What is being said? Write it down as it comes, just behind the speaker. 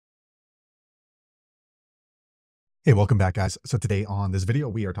Hey, welcome back, guys. So today on this video,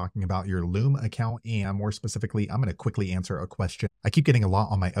 we are talking about your Loom account, and more specifically, I'm going to quickly answer a question I keep getting a lot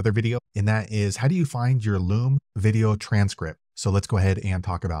on my other video, and that is, how do you find your Loom video transcript? So let's go ahead and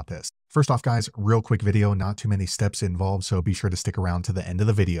talk about this. First off, guys, real quick video, not too many steps involved, so be sure to stick around to the end of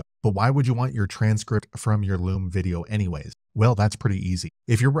the video. But why would you want your transcript from your Loom video anyways? Well, that's pretty easy.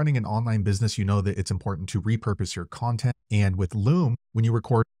 If you're running an online business, you know that it's important to repurpose your content. And with Loom, when you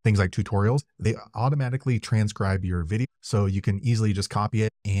record things like tutorials, they automatically transcribe your video. So you can easily just copy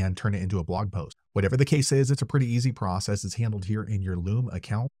it and turn it into a blog post. Whatever the case is, it's a pretty easy process. It's handled here in your Loom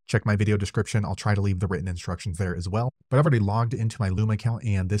account. Check my video description. I'll try to leave the written instructions there as well. But I've already logged into my Loom account,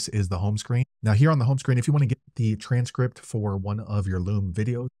 and this is the home screen. Now here on the home screen, if you want to get the transcript for one of your Loom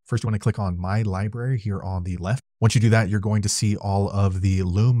videos, first you want to click on My Library here on the left. Once you do that, you're going to see all of the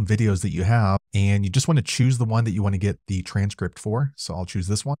Loom videos that you have, and you just want to choose the one that you want to get the transcript for. So I'll choose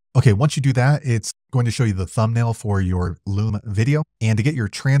this one. Okay, once you do that, it's going to show you the thumbnail for your Loom video. And to get your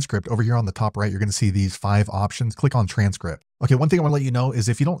transcript over here on the top right, you're going to see these 5 options. Click on transcript. Okay, one thing I want to let you know is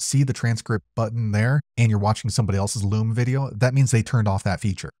if you don't see the transcript button there and you're watching somebody else's Loom video, that means they turned off that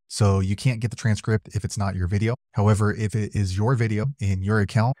feature. So you can't get the transcript if it's not your video. However, if it is your video in your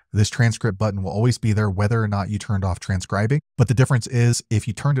account, this transcript button will always be there whether or not you turned off transcribing. But the difference is if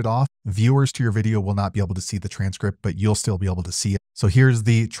you turned it off, viewers to your video will not be able to see the transcript, but you'll still be able to see it. So here's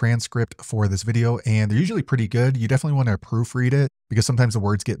the transcript for this video, and they're usually pretty good. You definitely want to proofread it because sometimes the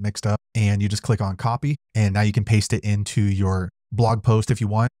words get mixed up, and you just click on copy, and now you can paste it into your blog post if you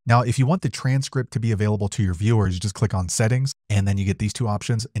want. Now, if you want the transcript to be available to your viewers, you just click on settings, and then you get these 2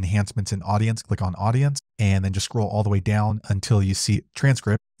 options, enhancements and audience. Click on audience, and then just scroll all the way down until you see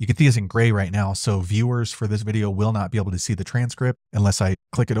transcript. You can see it's in gray right now, so viewers for this video will not be able to see the transcript unless I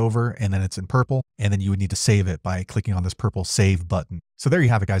click it over, and then it's in purple, and then you would need to save it by clicking on this purple save button. So there you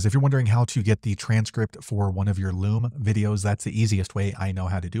have it, guys. If you're wondering how to get the transcript for one of your Loom videos, that's the easiest way I know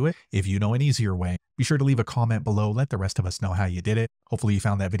how to do it. If you know an easier way, be sure to leave a comment below. Let the rest of us know how you did it. Hopefully you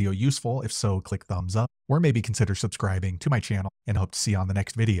found that video useful. If so, click thumbs up, or maybe consider subscribing to my channel, and hope to see you on the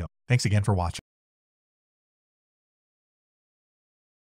next video. Thanks again for watching.